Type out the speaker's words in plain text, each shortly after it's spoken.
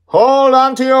Hold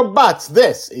on to your butts.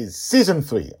 This is Season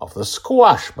 3 of the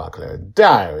Squashbuckler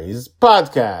Diaries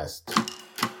podcast.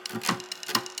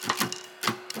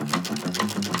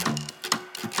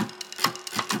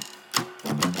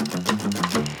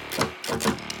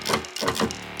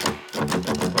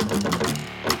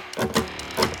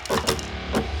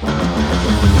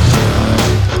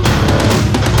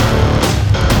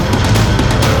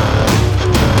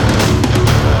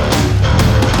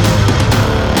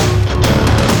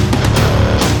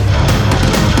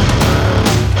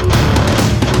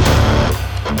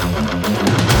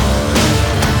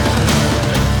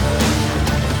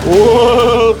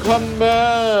 Welcome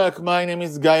back. My name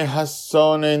is Guy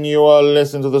Hasson and you are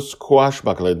listening to the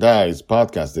Squashbuckler Diaries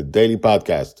podcast, the daily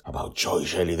podcast about Joy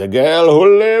Shelley, the girl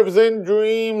who lives in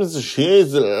dreams.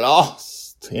 She's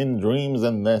lost in dreams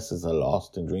and this is a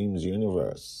Lost in Dreams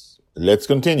universe. Let's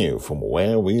continue from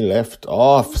where we left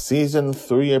off. Season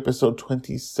 3, episode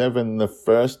 27, The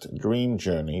First Dream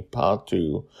Journey, part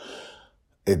 2,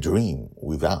 A Dream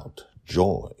Without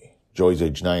Joy. Joy's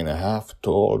age 9.5,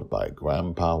 told by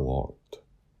Grandpa Walt.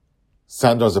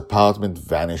 Sandra's apartment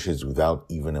vanishes without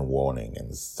even a warning,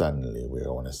 and suddenly we're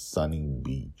on a sunny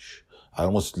beach. I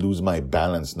almost lose my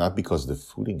balance, not because the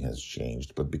footing has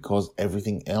changed, but because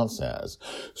everything else has.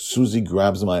 Susie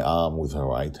grabs my arm with her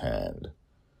right hand.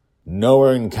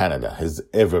 Nowhere in Canada has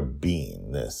ever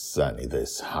been this sunny,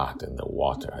 this hot, and the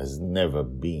water has never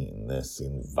been this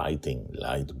inviting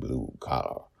light blue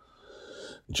color.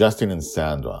 Justin and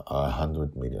Sandra are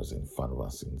 100 meters in front of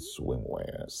us in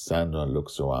swimwear. Sandra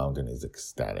looks around and is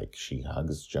ecstatic. She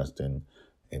hugs Justin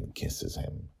and kisses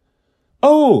him.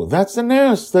 "Oh, that's the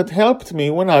nurse that helped me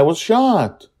when I was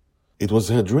shot." "It was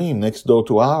her dream next door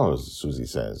to ours," Susie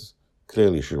says.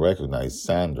 Clearly she recognized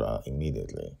Sandra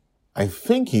immediately. "I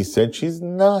think he said she's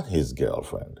not his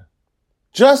girlfriend."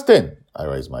 "Justin!" I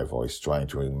raise my voice, trying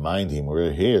to remind him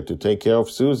we're here to take care of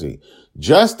Susie.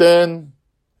 "Justin!"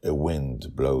 A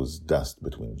wind blows dust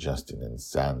between Justin and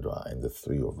Sandra and the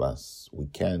three of us. We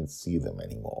can't see them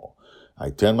anymore.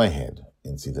 I turn my head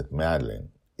and see that Madeline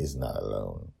is not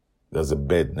alone. There's a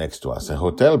bed next to us, a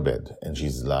hotel bed, and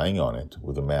she's lying on it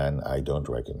with a man I don't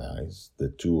recognize. The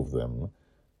two of them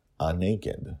are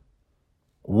naked.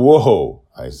 "Whoa,"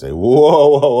 I say.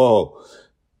 "Whoa, whoa, whoa."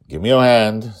 "Give me your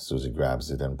hand." Susie grabs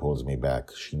it and pulls me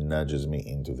back. She nudges me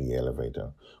into the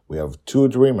elevator. "We have two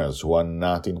dreamers who are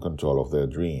not in control of their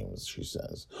dreams," she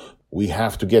says. "We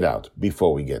have to get out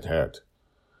before we get hurt."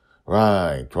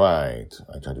 Right.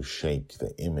 I try to shake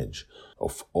the image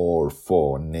of all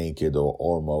four naked or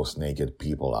almost naked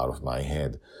people out of my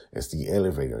head as the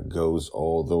elevator goes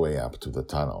all the way up to the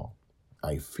tunnel.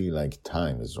 I feel like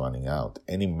time is running out.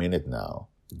 Any minute now.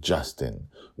 Justin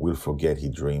will forget he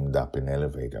dreamed up an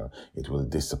elevator. It will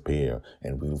disappear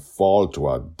and we'll fall to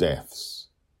our deaths.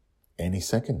 Any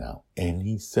second now.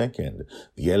 Any second.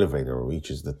 The elevator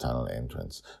reaches the tunnel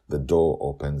entrance. The door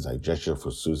opens. I gesture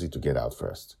for Susie to get out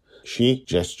first. She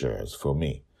gestures for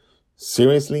me.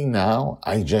 Seriously now?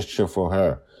 I gesture for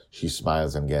her. She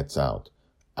smiles and gets out.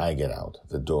 I get out.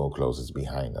 The door closes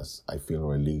behind us. I feel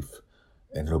relief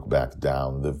and look back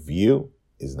down. The view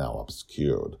is now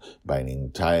obscured by an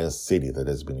entire city that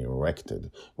has been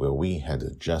erected where we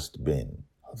had just been.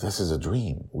 "This is a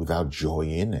dream without joy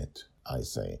in it," I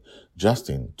say.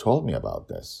 "Justin told me about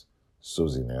this."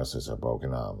 Susie nurses her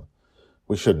broken arm.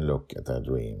 "We shouldn't look at our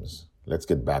dreams. Let's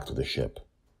get back to the ship."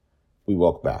 We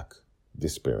walk back,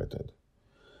 dispirited.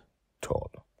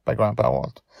 Told by Grandpa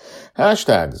Walt.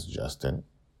 Hashtags Justin,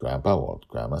 Grandpa Walt,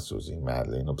 Grandma Susie,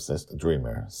 Madeline, Obsessed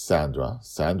Dreamer, Sandra,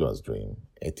 Sandra's Dream,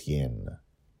 Etienne.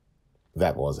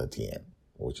 That was Etienne,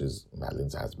 which is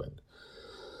Madeline's husband.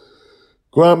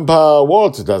 Grandpa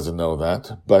Walt doesn't know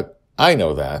that, but I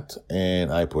know that, and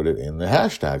I put it in the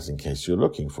hashtags in case you're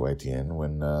looking for Etienne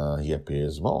when he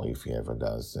appears more, if he ever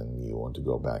does, and you want to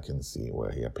go back and see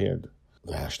where he appeared.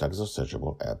 The hashtags are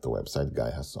searchable at the website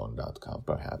guyhasson.com.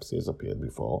 Perhaps he has appeared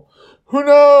before. Who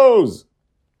knows?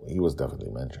 He was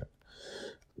definitely mentioned.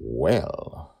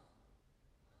 Well,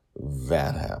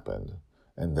 that happened,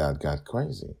 and that got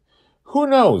crazy. Who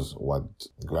knows what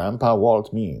Grandpa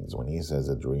Walt means when he says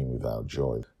a dream without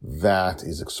joy? That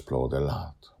is explored a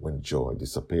lot when joy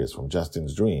disappears from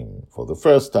Justin's dream for the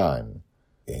first time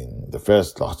in the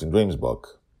first Lost in Dreams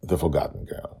book, The Forgotten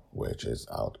Girl, which is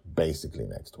out basically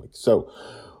next week. So,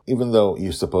 even though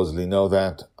you supposedly know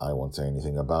that, I won't say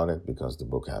anything about it because the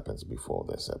book happens before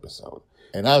this episode.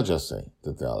 And I'll just say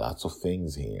that there are lots of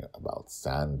things here about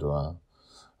Sandra,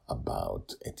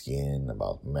 about Etienne,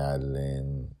 about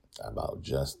Madeline, about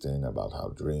Justin, about how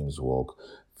dreams work,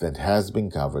 that has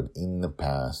been covered in the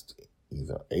past,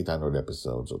 either 800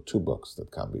 episodes or 2 books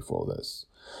that come before this.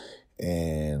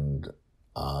 And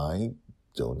I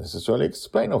don't necessarily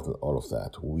explain all of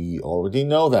that. We already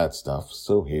know that stuff,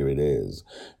 so here it is.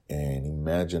 And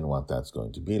imagine what that's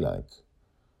going to be like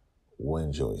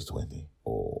when Joy is 20,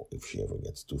 or if she ever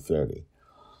gets to 30.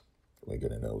 We're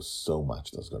going to know so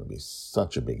much. There's going to be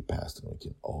such a big past, and we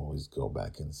can always go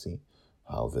back and see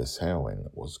how this heroine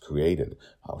was created,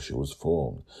 how she was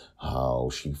formed, how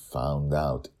she found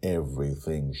out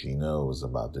everything she knows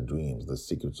about the dreams, the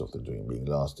secrets of the dream, being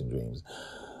lost in dreams,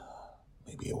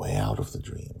 maybe a way out of the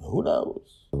dream. Who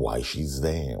knows? Why she's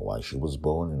there, why she was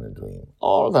born in a dream.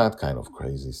 All that kind of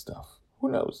crazy stuff. Who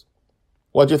knows?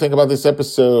 What do you think about this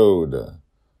episode?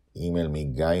 Email me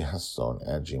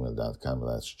guyhasson@gmail.com.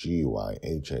 That's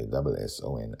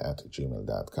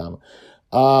GYHASSON@gmail.com.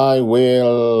 I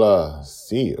will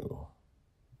see you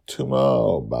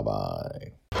tomorrow.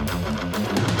 Bye-bye.